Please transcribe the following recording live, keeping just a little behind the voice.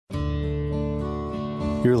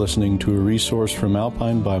You're listening to a resource from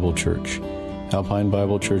Alpine Bible Church. Alpine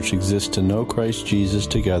Bible Church exists to know Christ Jesus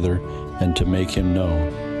together and to make Him known.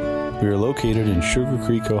 We are located in Sugar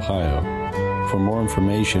Creek, Ohio. For more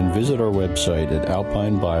information, visit our website at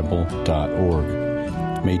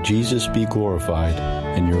alpinebible.org. May Jesus be glorified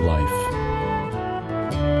in your life.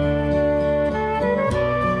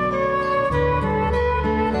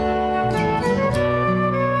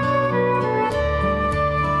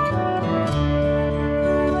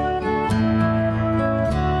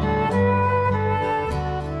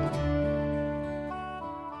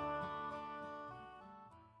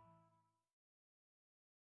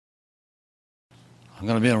 I'm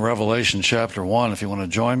going to be in Revelation chapter 1 if you want to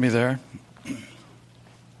join me there.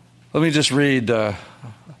 Let me just read a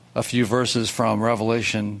few verses from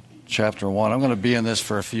Revelation chapter 1. I'm going to be in this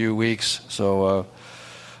for a few weeks, so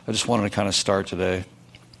I just wanted to kind of start today.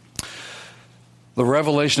 The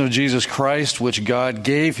revelation of Jesus Christ, which God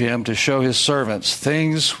gave him to show his servants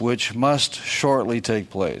things which must shortly take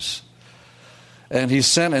place. And he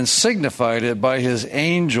sent and signified it by his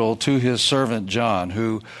angel to his servant John,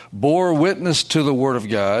 who bore witness to the word of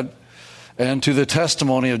God and to the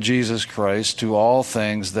testimony of Jesus Christ, to all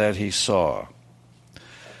things that he saw.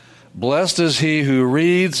 Blessed is he who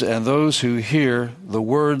reads and those who hear the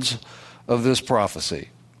words of this prophecy,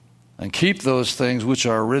 and keep those things which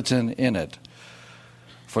are written in it,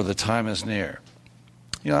 for the time is near.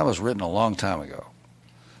 You know, that was written a long time ago.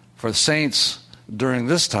 For the saints during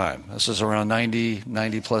this time, this is around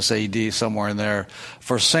 90 plus AD, somewhere in there,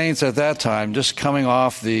 for saints at that time, just coming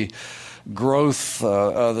off the growth,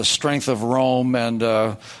 the strength of Rome, and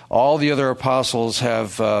all the other apostles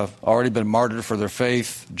have already been martyred for their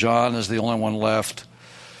faith. John is the only one left.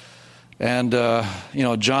 And,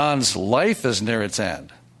 John's life is near its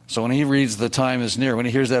end. So when he reads the time is near, when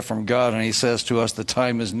he hears that from God and he says to us the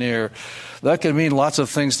time is near, that could mean lots of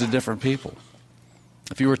things to different people.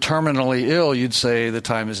 If you were terminally ill, you'd say the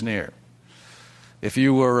time is near. If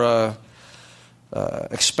you were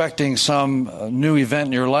expecting some new event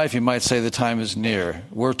in your life, you might say the time is near.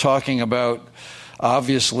 We're talking about,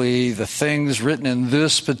 obviously, the things written in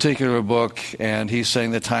this particular book, and he's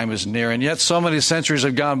saying the time is near. And yet so many centuries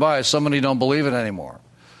have gone by, so many don't believe it anymore.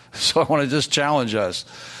 So I want to just challenge us.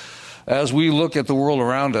 As we look at the world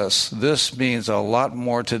around us, this means a lot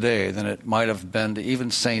more today than it might have been to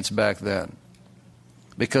even saints back then.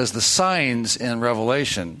 Because the signs in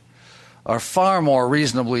Revelation are far more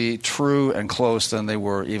reasonably true and close than they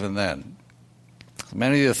were even then.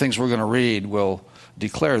 Many of the things we're going to read will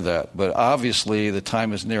declare that, but obviously the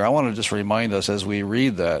time is near. I want to just remind us as we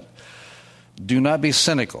read that, do not be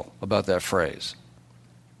cynical about that phrase.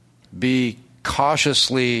 Be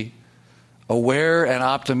cautiously aware and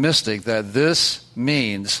optimistic that this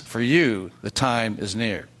means for you the time is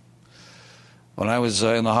near. When I was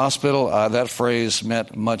in the hospital, that phrase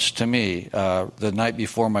meant much to me the night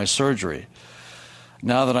before my surgery.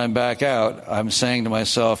 Now that I'm back out, I'm saying to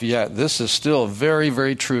myself, yeah, this is still very,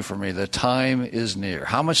 very true for me. The time is near.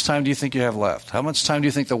 How much time do you think you have left? How much time do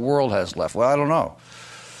you think the world has left? Well, I don't know,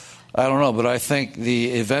 but I think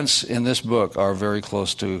the events in this book are very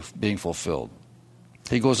close to being fulfilled.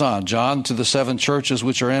 He goes on, John, to the 7 churches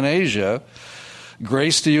which are in Asia,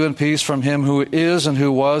 grace to you and peace from him who is and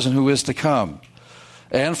who was and who is to come,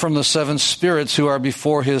 and from the 7 spirits who are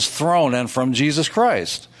before his throne, and from Jesus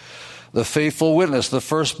Christ, the faithful witness, the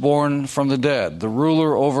firstborn from the dead, the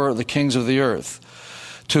ruler over the kings of the earth.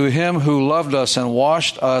 To him who loved us and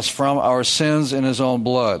washed us from our sins in his own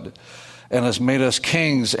blood, and has made us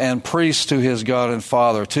kings and priests to his God and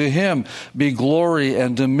Father. To him be glory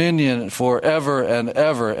and dominion forever and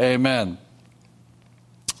ever. Amen.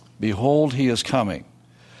 Behold, he is coming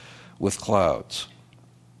with clouds.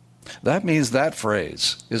 That means that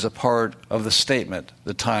phrase is a part of the statement,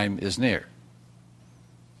 the time is near.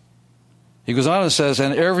 He goes on and says,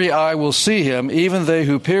 and every eye will see him, even they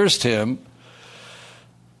who pierced him,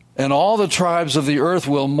 and all the tribes of the earth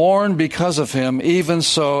will mourn because of him, even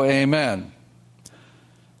so, amen.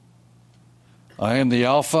 I am the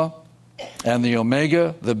Alpha and the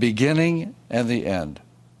Omega, the beginning and the end,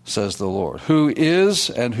 says the Lord, who is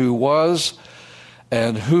and who was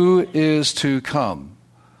and who is to come,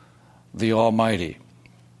 the Almighty.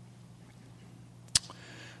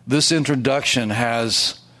 This introduction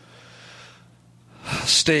has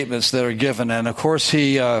statements that are given, and of course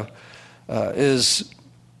he is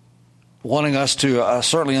wanting us to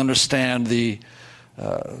certainly understand the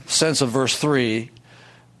sense of verse 3,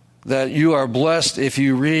 that you are blessed if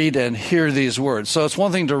you read and hear these words. So it's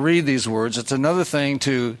one thing to read these words. It's another thing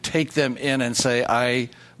to take them in and say, I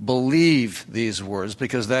believe these words,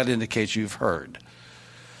 because that indicates you've heard.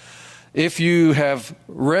 if you have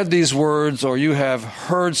read these words or you have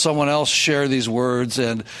heard someone else share these words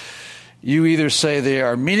and you either say they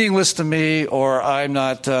are meaningless to me, or I'm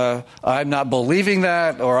not believing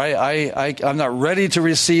that, or I'm not ready to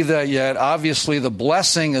receive that yet, obviously the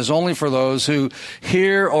blessing is only for those who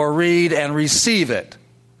hear or read and receive it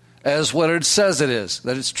as what it says it is,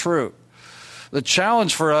 that it's true. The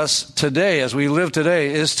challenge for us today, as we live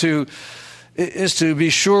today, is to be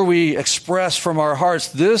sure we express from our hearts,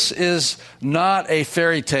 this is not a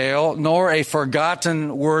fairy tale, nor a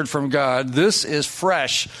forgotten word from God. This is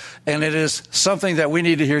fresh, and it is something that we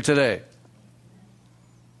need to hear today.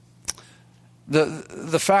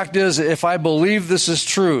 The fact is, if I believe this is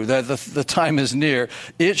true, that the time is near,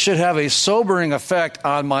 it should have a sobering effect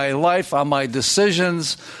on my life, on my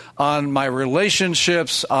decisions, on my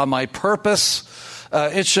relationships, on my purpose.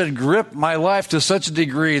 It should grip my life to such a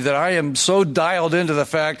degree that I am so dialed into the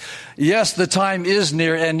fact, yes, the time is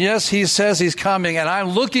near, and yes, he says he's coming, and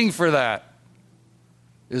I'm looking for that.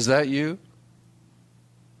 Is that you?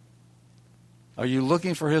 Are you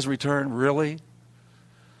looking for his return, really?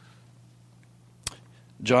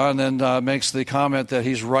 John then makes the comment that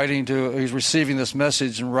he's receiving this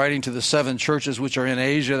message and writing to the 7 churches which are in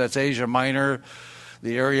Asia. That's Asia Minor,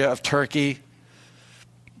 the area of Turkey.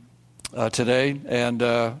 Today, and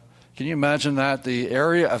can you imagine that? The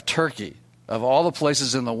area of Turkey, of all the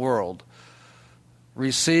places in the world,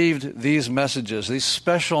 received these messages, these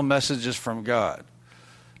special messages from God.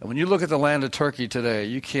 And when you look at the land of Turkey today,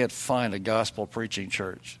 you can't find a gospel-preaching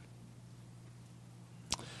church.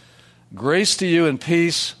 Grace to you and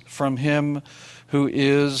peace from him who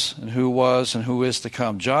is and who was and who is to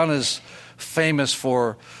come. John is famous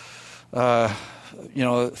for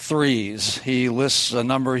threes. He lists a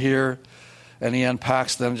number here, and he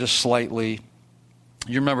unpacks them just slightly.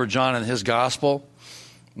 You remember John and his gospel?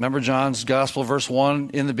 Remember John's gospel, verse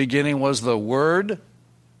 1? In the beginning was the Word.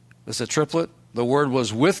 It's a triplet. The Word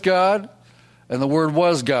was with God, and the Word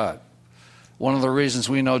was God. One of the reasons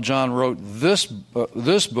we know John wrote this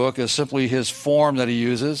book is simply his form that he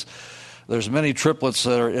uses. There's many triplets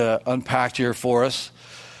that are unpacked here for us.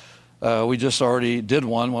 We just already did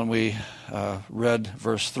one when we read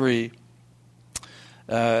verse 3.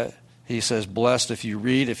 He says, blessed if you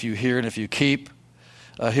read, if you hear, and if you keep.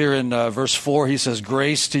 Here in verse 4, he says,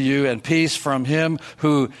 grace to you and peace from him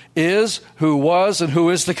who is, who was, and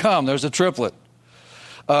who is to come. There's a triplet.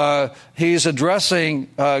 He's addressing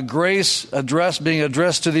being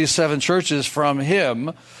addressed to these 7 churches from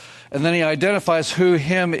him. And then he identifies who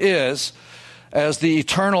him is as the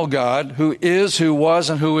eternal God, who is, who was,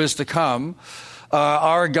 and who is to come.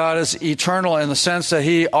 Our God is eternal in the sense that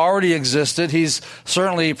he already existed. He's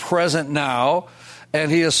certainly present now, and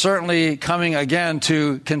he is certainly coming again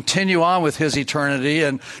to continue on with his eternity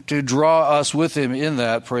and to draw us with him in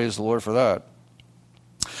that. Praise the Lord for that.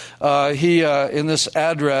 He, in this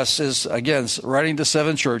address, is, again, writing to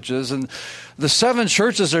 7 churches. And the 7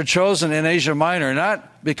 churches are chosen in Asia Minor,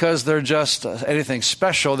 not because they're just anything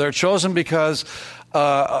special. They're chosen because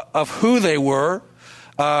of who they were,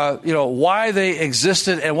 why they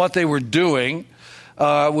existed and what they were doing,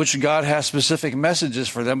 which God has specific messages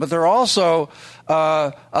for them. But they're also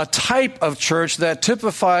a type of church that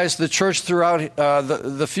typifies the church throughout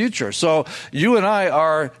the future. So you and I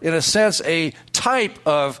are, in a sense, a type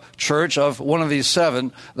of church of one of these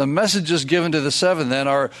 7. The messages given to the 7 then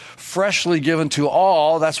are freshly given to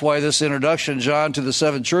all. That's why this introduction, John, to the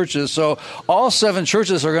 7 churches. So all 7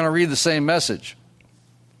 churches are going to read the same message.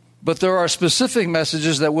 But there are specific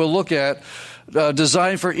messages that we'll look at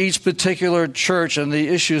designed for each particular church and the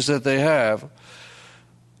issues that they have.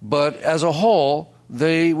 But as a whole,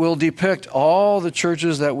 they will depict all the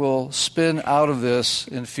churches that will spin out of this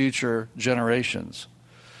in future generations.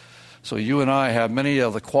 So you and I have many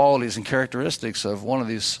of the qualities and characteristics of one of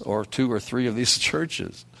these, or 2 or 3 of these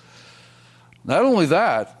churches. Not only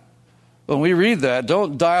that, when we read that,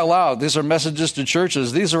 don't dial out, these are messages to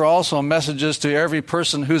churches. These are also messages to every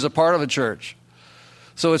person who's a part of a church.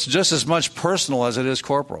 So it's just as much personal as it is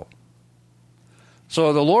corporal.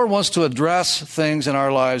 So the Lord wants to address things in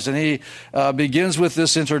our lives, and he begins with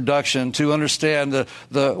this introduction to understand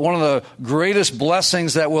one of the greatest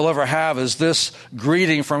blessings that we'll ever have is this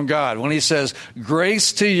greeting from God. When he says,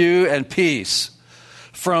 grace to you and peace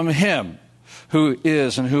from him who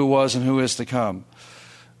is and who was and who is to come.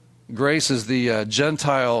 Grace is the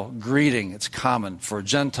Gentile greeting. It's common for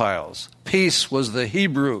Gentiles. Peace was the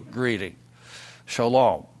Hebrew greeting.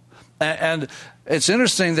 Shalom. And it's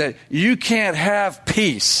interesting that you can't have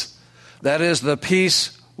peace, that is the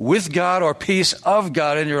peace with God or peace of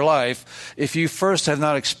God in your life, if you first have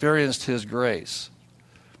not experienced his grace.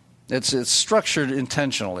 It's structured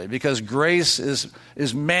intentionally because grace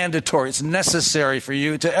is mandatory. It's necessary for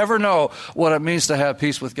you to ever know what it means to have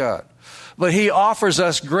peace with God. But he offers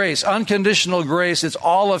us grace, unconditional grace. It's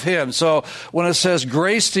all of him. So when it says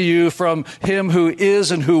grace to you from him who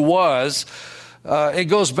is and who was, it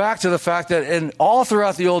goes back to the fact that all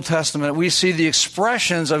throughout the Old Testament, we see the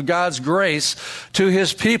expressions of God's grace to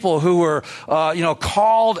his people who were,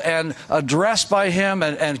 called and addressed by him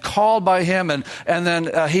and called by him. And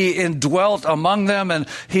then he indwelt among them and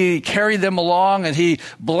he carried them along and he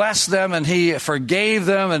blessed them and he forgave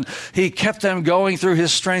them and he kept them going through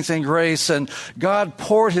his strength and grace. And God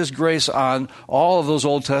poured his grace on all of those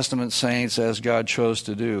Old Testament saints as God chose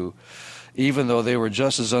to do, even though they were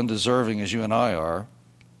just as undeserving as you and I are.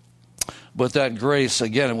 But that grace,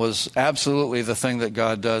 again, was absolutely the thing that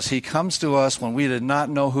God does. He comes to us when we did not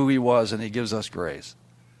know who he was, and he gives us grace.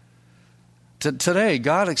 Today,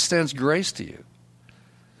 God extends grace to you.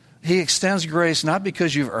 He extends grace not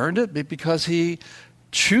because you've earned it, but because he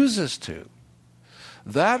chooses to.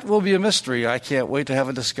 That will be a mystery I can't wait to have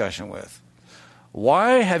a discussion with.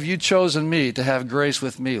 Why have you chosen me to have grace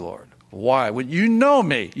with me, Lord? Why? Well, you know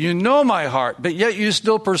me. You know my heart, but yet you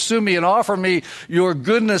still pursue me and offer me your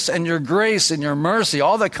goodness and your grace and your mercy.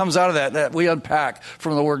 All that comes out of that we unpack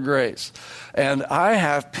from the word grace. And I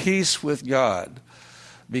have peace with God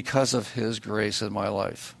because of his grace in my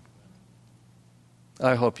life.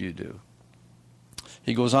 I hope you do.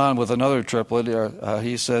 He goes on with another triplet.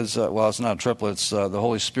 He says, it's not a triplet, it's the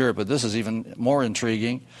Holy Spirit, but this is even more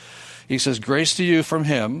intriguing. He says, grace to you from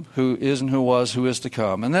him who is and who was, who is to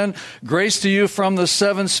come. And then grace to you from the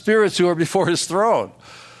seven spirits who are before his throne.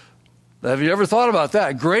 Have you ever thought about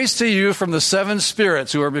that? Grace to you from the seven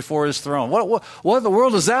spirits who are before his throne. What in the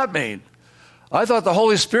world does that mean? I thought the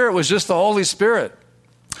Holy Spirit was just the Holy Spirit.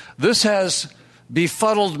 This has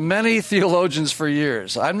befuddled many theologians for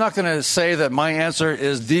years. I'm not going to say that my answer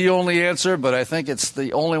is the only answer, but I think it's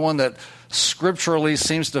the only one that scripturally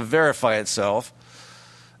seems to verify itself.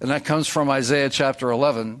 And that comes from Isaiah chapter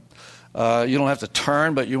 11. You don't have to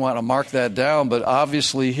turn, but you want to mark that down. But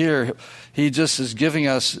obviously here, he just is giving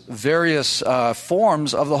us various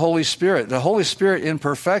forms of the Holy Spirit. The Holy Spirit in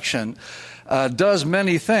perfection does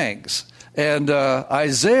many things. And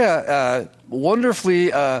Isaiah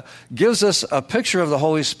wonderfully gives us a picture of the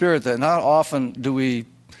Holy Spirit that not often do we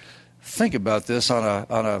think about this on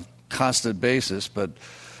a constant basis. But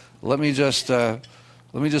let me just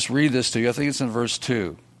read this to you. I think it's in verse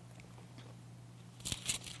 2.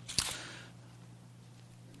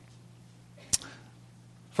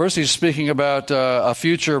 First, he's speaking about a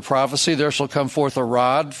future prophecy. There shall come forth a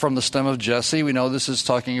rod from the stem of Jesse. We know this is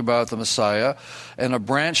talking about the Messiah. And a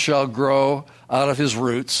branch shall grow out of his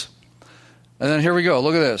roots. And then here we go.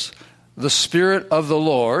 Look at this. The Spirit of the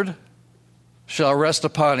Lord shall rest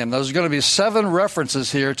upon him. Now, there's going to be 7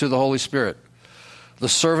 references here to the Holy Spirit. The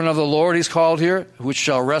servant of the Lord, he's called here, which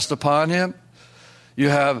shall rest upon him. You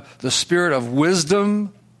have the Spirit of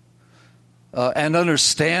wisdom and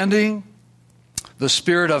understanding. The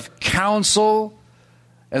Spirit of counsel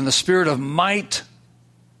and the Spirit of might.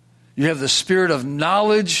 You have the Spirit of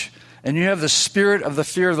knowledge and you have the Spirit of the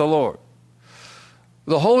fear of the Lord.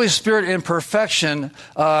 The Holy Spirit in perfection,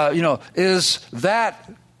 is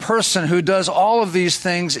that person who does all of these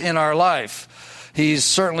things in our life. He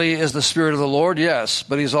certainly is the Spirit of the Lord, yes,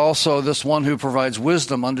 but he's also this one who provides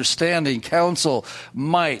wisdom, understanding, counsel,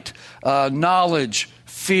 might, knowledge,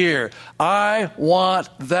 fear. I want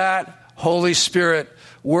that Holy Spirit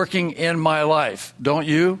working in my life, don't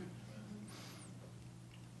you?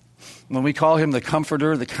 When we call him the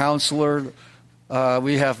Comforter, the Counselor,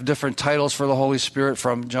 we have different titles for the Holy Spirit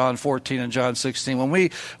from John 14 and John 16.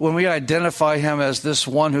 When we identify him as this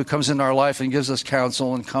one who comes into our life and gives us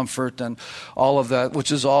counsel and comfort and all of that,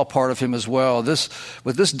 which is all part of him as well.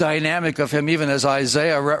 With this dynamic of him, even as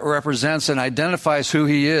Isaiah represents and identifies who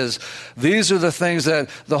he is, these are the things that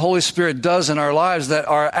the Holy Spirit does in our lives that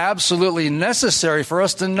are absolutely necessary for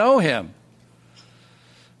us to know him.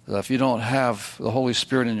 If you don't have the Holy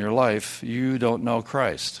Spirit in your life, you don't know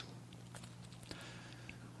Christ.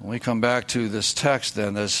 When we come back to this text,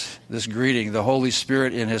 then, this greeting, the Holy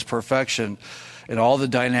Spirit in his perfection and all the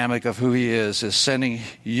dynamic of who he is sending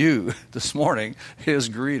you this morning his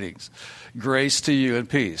greetings. Grace to you and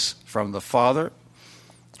peace from the Father,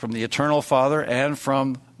 from the eternal Father, and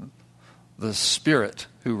from the Spirit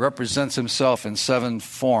who represents himself in 7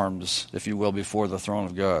 forms, if you will, before the throne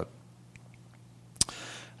of God.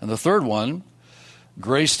 And the third one,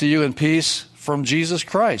 grace to you and peace from Jesus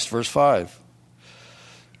Christ, verse 5.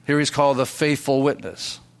 Here he's called the faithful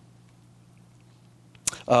witness.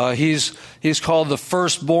 He's called the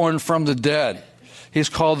firstborn from the dead. He's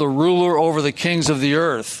called the ruler over the kings of the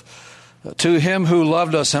earth. To him who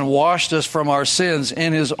loved us and washed us from our sins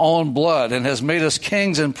in his own blood and has made us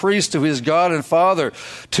kings and priests to his God and Father,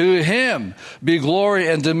 to him be glory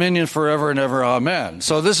and dominion forever and ever. Amen.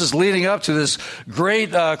 So this is leading up to this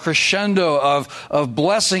great crescendo of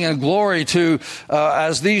blessing and glory to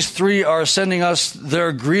as these three are sending us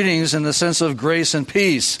their greetings in the sense of grace and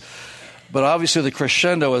peace. But obviously the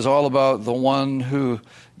crescendo is all about the one who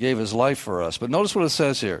gave his life for us. But notice what it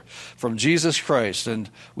says here, from Jesus Christ. And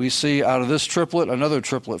we see out of this triplet, another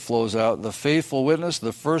triplet flows out, the faithful witness,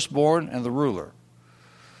 the firstborn, and the ruler.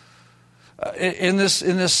 In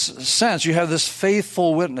this sense, you have this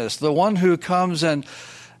faithful witness, the one who comes and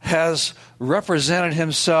has represented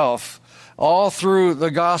himself all through the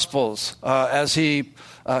Gospels as he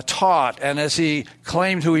taught and as he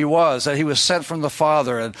claimed who he was, that he was sent from the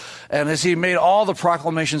Father, and as he made all the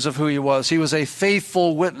proclamations of who he was a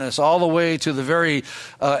faithful witness all the way to the very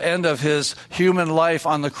end of his human life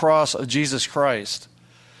on the cross of Jesus Christ.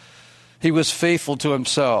 He was faithful to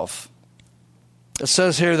himself. It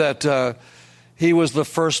says here that he was the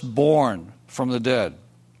firstborn from the dead.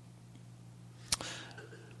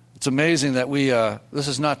 It's amazing that this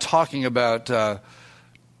is not talking about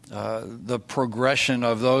the progression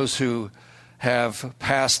of those who have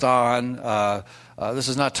passed on. This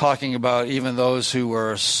is not talking about even those who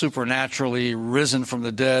were supernaturally risen from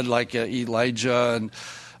the dead, like Elijah,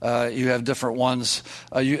 and you have different ones.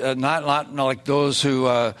 Not like those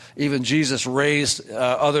who even Jesus raised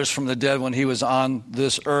others from the dead when he was on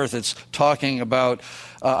this earth. It's talking about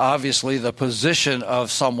obviously the position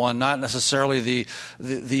of someone, not necessarily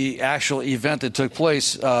the actual event that took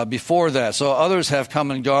place before that. So others have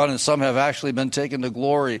come and gone, and some have actually been taken to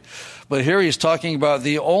glory. But here he's talking about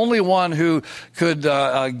the only one who could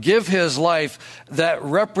give his life that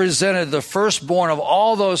represented the firstborn of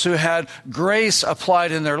all those who had grace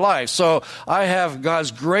applied in their life. So I have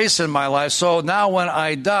God's grace in my life. So now when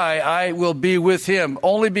I die, I will be with him,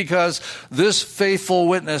 only because this faithful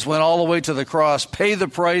witness went all the way to the cross, paid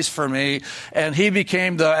the price for me, and he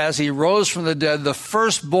became, as he rose from the dead, the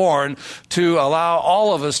firstborn to allow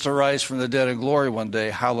all of us to rise from the dead in glory one day.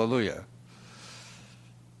 Hallelujah.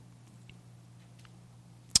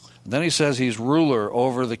 Then he says he's ruler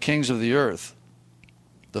over the kings of the earth,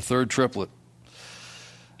 the third triplet.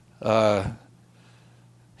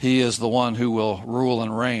 He is the one who will rule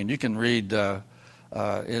and reign. You can read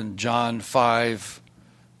in John 5,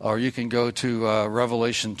 or you can go to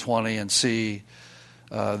Revelation 20 and see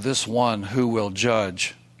this one who will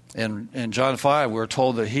judge. In John 5, we're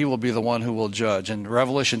told that he will be the one who will judge. In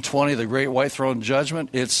Revelation 20, the great white throne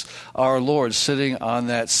judgment, it's our Lord sitting on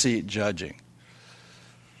that seat judging.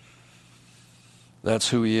 That's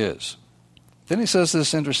who he is. Then he says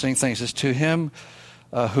this interesting thing. He says, to him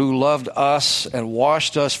who loved us and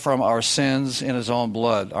washed us from our sins in his own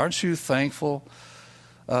blood. Aren't you thankful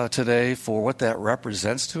today for what that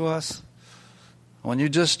represents to us? When you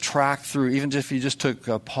just track through, even if you just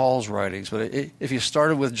took Paul's writings, but if you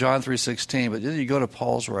started with John 3:16, but you go to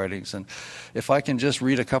Paul's writings, and if I can just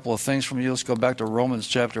read a couple of things from you, let's go back to Romans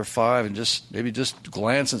chapter 5 and maybe just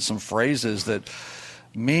glance at some phrases that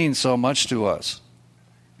mean so much to us.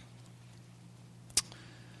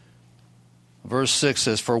 Verse 6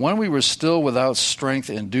 says, for when we were still without strength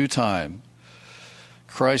in due time,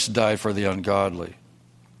 Christ died for the ungodly.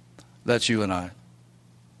 That's you and I.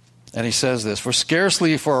 And he says this, for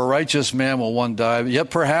scarcely for a righteous man will one die, yet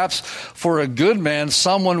perhaps for a good man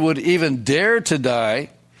someone would even dare to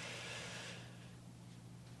die.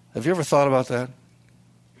 Have you ever thought about that?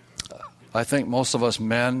 I think most of us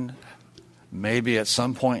men, maybe at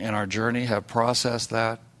some point in our journey, have processed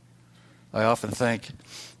that. I often think,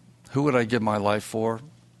 who would I give my life for?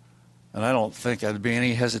 And I don't think there'd be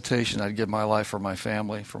any hesitation. I'd give my life for my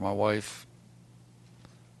family, for my wife.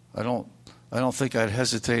 I don't think I'd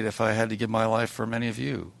hesitate if I had to give my life for many of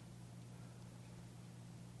you.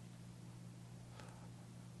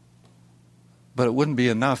 But it wouldn't be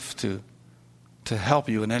enough to help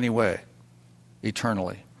you in any way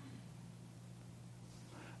eternally.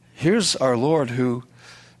 Here's our Lord who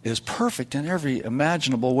is perfect in every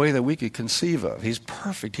imaginable way that we could conceive of. He's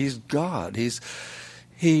perfect. He's God.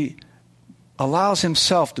 He allows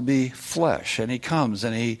himself to be flesh, and he comes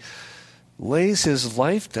and he lays his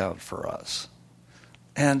life down for us.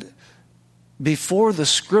 And before the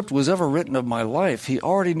script was ever written of my life, he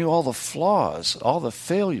already knew all the flaws, all the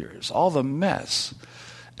failures, all the mess.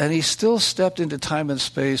 And he still stepped into time and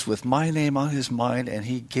space with my name on his mind, and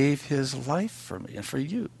he gave his life for me and for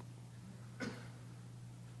you.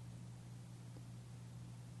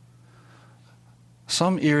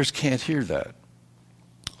 Some ears can't hear that.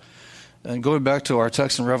 And going back to our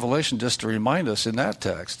text in Revelation, just to remind us in that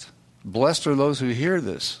text, blessed are those who hear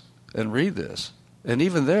this and read this. And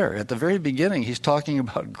even there, at the very beginning, he's talking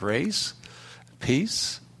about grace,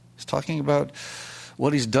 peace. He's talking about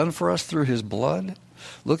what he's done for us through his blood.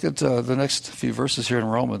 Look at the next few verses here in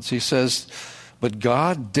Romans. He says, but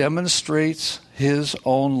God demonstrates his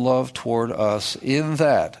own love toward us in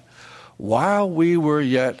that, while we were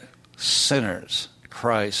yet sinners,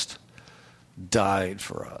 Christ died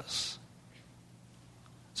for us.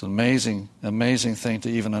 It's an amazing, amazing thing to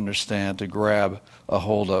even understand, to grab a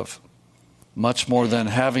hold of. Much more than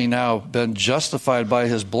having now been justified by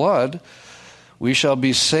his blood, we shall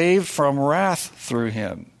be saved from wrath through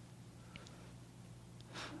him.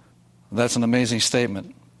 That's an amazing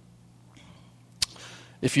statement.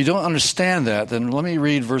 If you don't understand that, then let me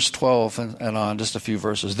read verse 12 and on, just a few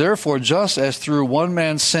verses. Therefore, just as through one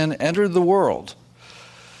man's sin entered the world,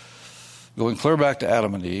 going clear back to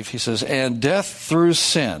Adam and Eve, he says, and death through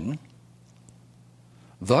sin,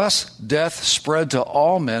 thus death spread to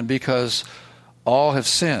all men because all have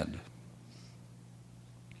sinned.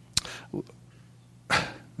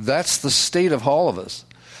 That's the state of all of us.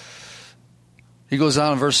 He goes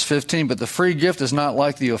on in verse 15, but the free gift is not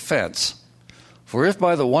like the offense. For if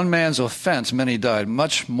by the one man's offense many died,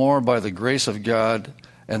 much more by the grace of God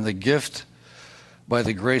and the gift by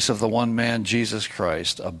the grace of the one man, Jesus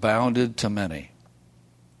Christ, abounded to many.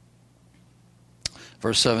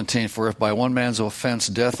 Verse 17, for if by one man's offense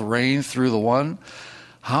death reigned through the one,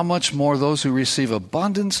 how much more those who receive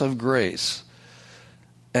abundance of grace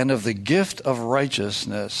and of the gift of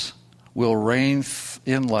righteousness will reign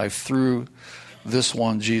in life through this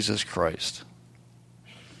one, Jesus Christ.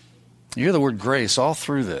 You hear the word grace all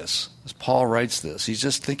through this. As Paul writes this, he's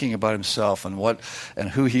just thinking about himself and what and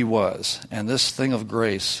who he was. And this thing of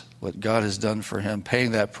grace, what God has done for him,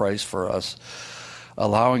 paying that price for us,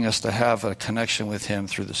 allowing us to have a connection with him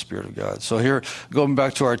through the Spirit of God. So here, going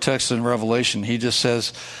back to our text in Revelation, he just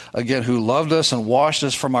says, again, who loved us and washed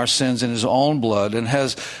us from our sins in his own blood and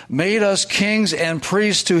has made us kings and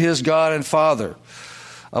priests to his God and Father.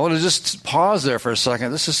 I want to just pause there for a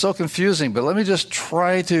second. This is so confusing, but let me just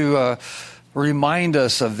try to remind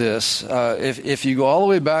us of this. If you go all the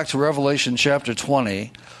way back to Revelation chapter 20,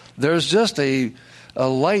 there's just a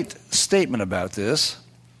light statement about this.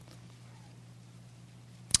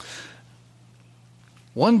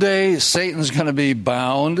 One day, Satan's going to be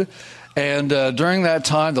bound, and during that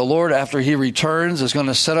time, the Lord, after he returns, is going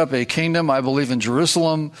to set up a kingdom, I believe, in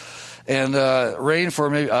Jerusalem, and reign for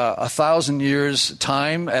maybe 1,000 years'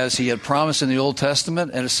 time, as he had promised in the Old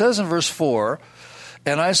Testament. And it says in verse 4,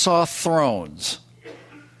 and I saw thrones,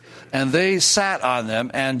 and they sat on them,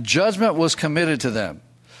 and judgment was committed to them.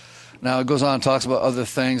 Now, it goes on and talks about other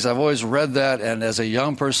things. I've always read that, and as a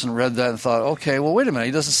young person read that and thought, okay, well, wait a minute.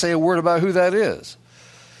 He doesn't say a word about who that is.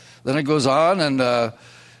 Then it goes on, and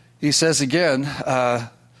he says again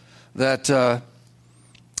that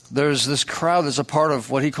there's this crowd that's a part of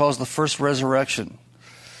what he calls the first resurrection.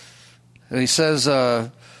 And he says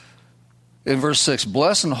in verse 6,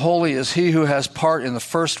 blessed and holy is he who has part in the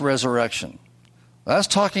first resurrection. That's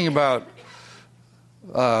talking about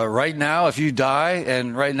right now, if you die,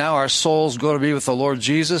 and right now our souls go to be with the Lord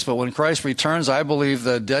Jesus, but when Christ returns, I believe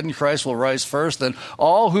the dead in Christ will rise first, then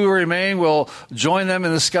all who remain will join them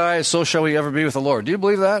in the sky, so shall we ever be with the Lord. Do you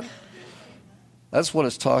believe that? That's what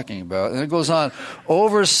it's talking about. And it goes on,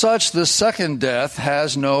 over such the second death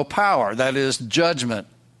has no power. That is, judgment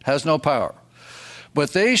has no power.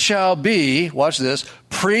 But they shall be, watch this,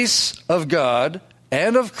 priests of God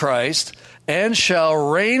and of Christ, and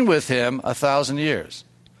shall reign with him 1,000 years.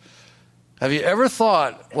 Have you ever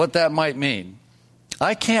thought what that might mean?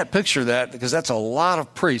 I can't picture that, because that's a lot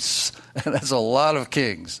of priests and that's a lot of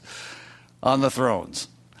kings on the thrones.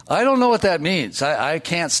 I don't know what that means. I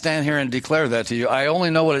can't stand here and declare that to you. I only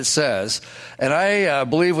know what it says. And I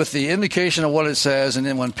believe with the indication of what it says, and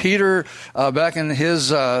then when Peter, back in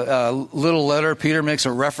his little letter, Peter makes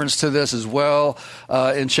a reference to this as well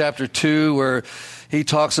in chapter 2, where he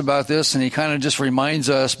talks about this, and he kind of just reminds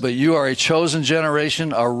us, but you are a chosen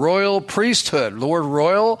generation, a royal priesthood. The word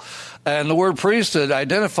royal and the word priesthood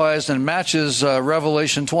identifies and matches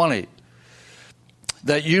Revelation 20.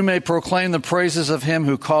 That you may proclaim the praises of him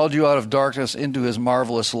who called you out of darkness into his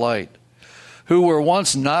marvelous light, who were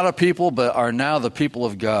once not a people, but are now the people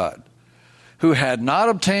of God, who had not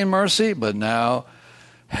obtained mercy, but now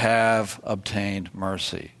have obtained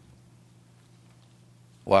mercy.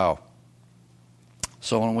 Wow.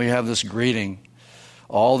 So when we have this greeting,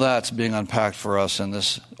 all that's being unpacked for us in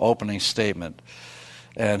this opening statement.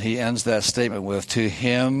 And he ends that statement with, to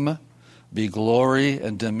him be glory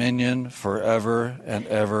and dominion forever and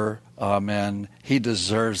ever. Amen. He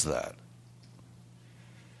deserves that.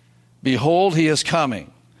 Behold, he is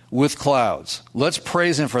coming with clouds. Let's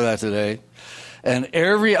praise him for that today. And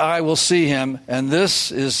every eye will see him. And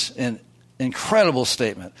this is an incredible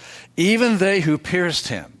statement. Even they who pierced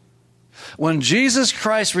him. When Jesus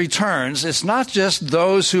Christ returns, it's not just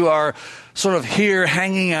those who are sort of here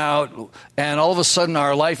hanging out and all of a sudden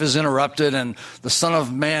our life is interrupted and the Son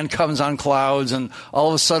of Man comes on clouds and all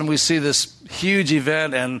of a sudden we see this huge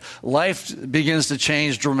event and life begins to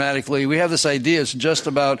change dramatically. We have this idea it's just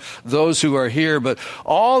about those who are here, but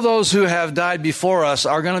all those who have died before us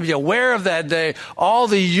are going to be aware of that day. All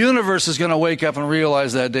the universe is going to wake up and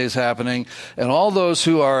realize that day is happening. And all those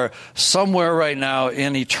who are somewhere right now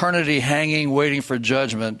in eternity hanging, waiting for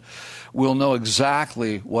judgment, will know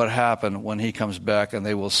exactly what happened when he comes back, and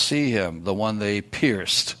they will see him, the one they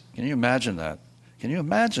pierced. Can you imagine that? Can you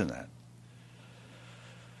imagine that?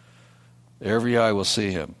 Every eye will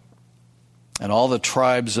see him, and all the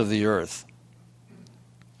tribes of the earth.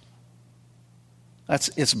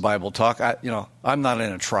 It's Bible talk. I'm not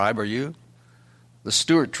in a tribe. Are you? The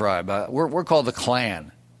Stewart tribe. We're called the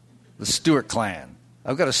clan, the Stewart clan.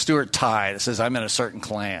 I've got a Stewart tie that says I'm in a certain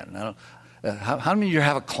clan. How many of you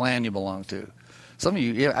have a clan you belong to? Some of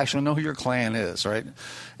you actually know who your clan is, right?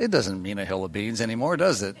 It doesn't mean a hill of beans anymore,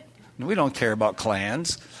 does it? We don't care about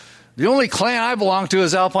clans. The only clan I belong to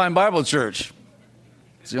is Alpine Bible Church.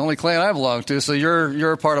 It's the only clan I belong to, so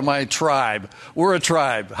you're a part of my tribe. We're a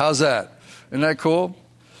tribe. How's that? Isn't that cool?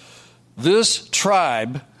 This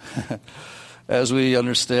tribe, as we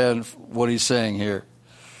understand what he's saying here,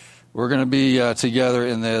 we're going to be together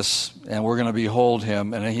in this, and we're going to behold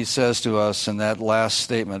him. And he says to us in that last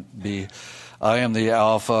statement, I am the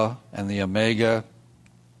Alpha and the Omega.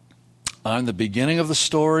 I'm the beginning of the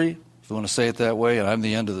story, if you want to say it that way, and I'm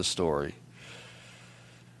the end of the story.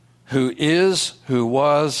 Who is, who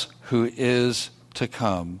was, who is to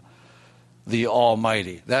come, the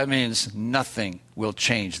Almighty. That means nothing will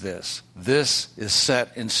change this. This is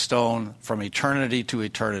set in stone from eternity to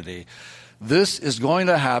eternity. This is going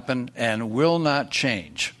to happen and will not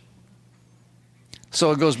change.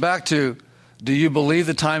 So it goes back to, do you believe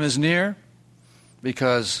the time is near?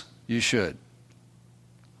 Because you should.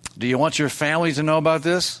 Do you want your family to know about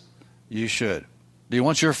this? You should. Do you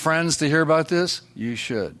want your friends to hear about this? You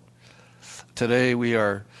should. Today we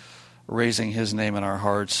are raising his name in our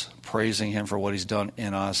hearts, praising him for what he's done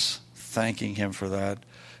in us, thanking him for that.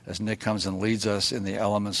 As Nick comes and leads us in the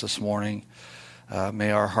elements this morning,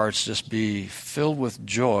 may our hearts just be filled with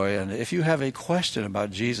joy. And if you have a question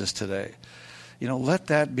about Jesus today, let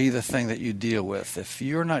that be the thing that you deal with. If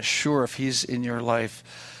you're not sure if he's in your life,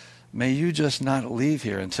 may you just not leave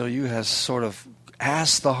here until you have sort of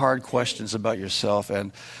asked the hard questions about yourself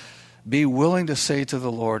and be willing to say to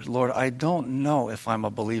the Lord, Lord, I don't know if I'm a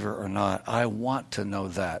believer or not. I want to know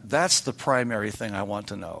that. That's the primary thing I want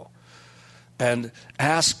to know. And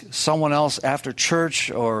ask someone else after church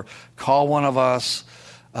or call one of us.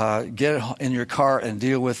 Get in your car and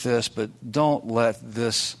deal with this, but don't let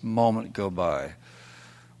this moment go by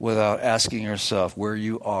without asking yourself where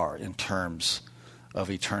you are in terms of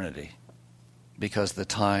eternity, because the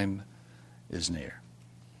time is near.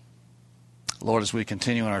 Lord, as we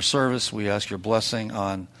continue in our service, we ask your blessing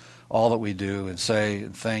on all that we do and say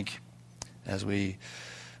and think as we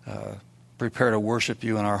prepare to worship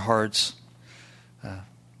you in our hearts.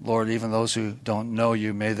 Lord, even those who don't know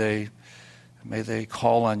you, may they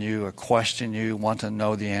call on you or question you, want to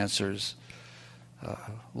know the answers.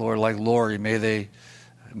 Lord, like Lori, maybe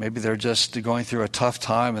they're just going through a tough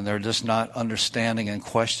time and they're just not understanding and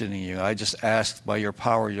questioning you. I just ask by your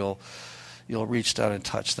power you'll reach down and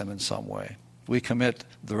touch them in some way. We commit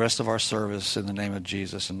the rest of our service in the name of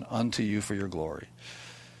Jesus and unto you for your glory.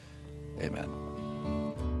 Amen.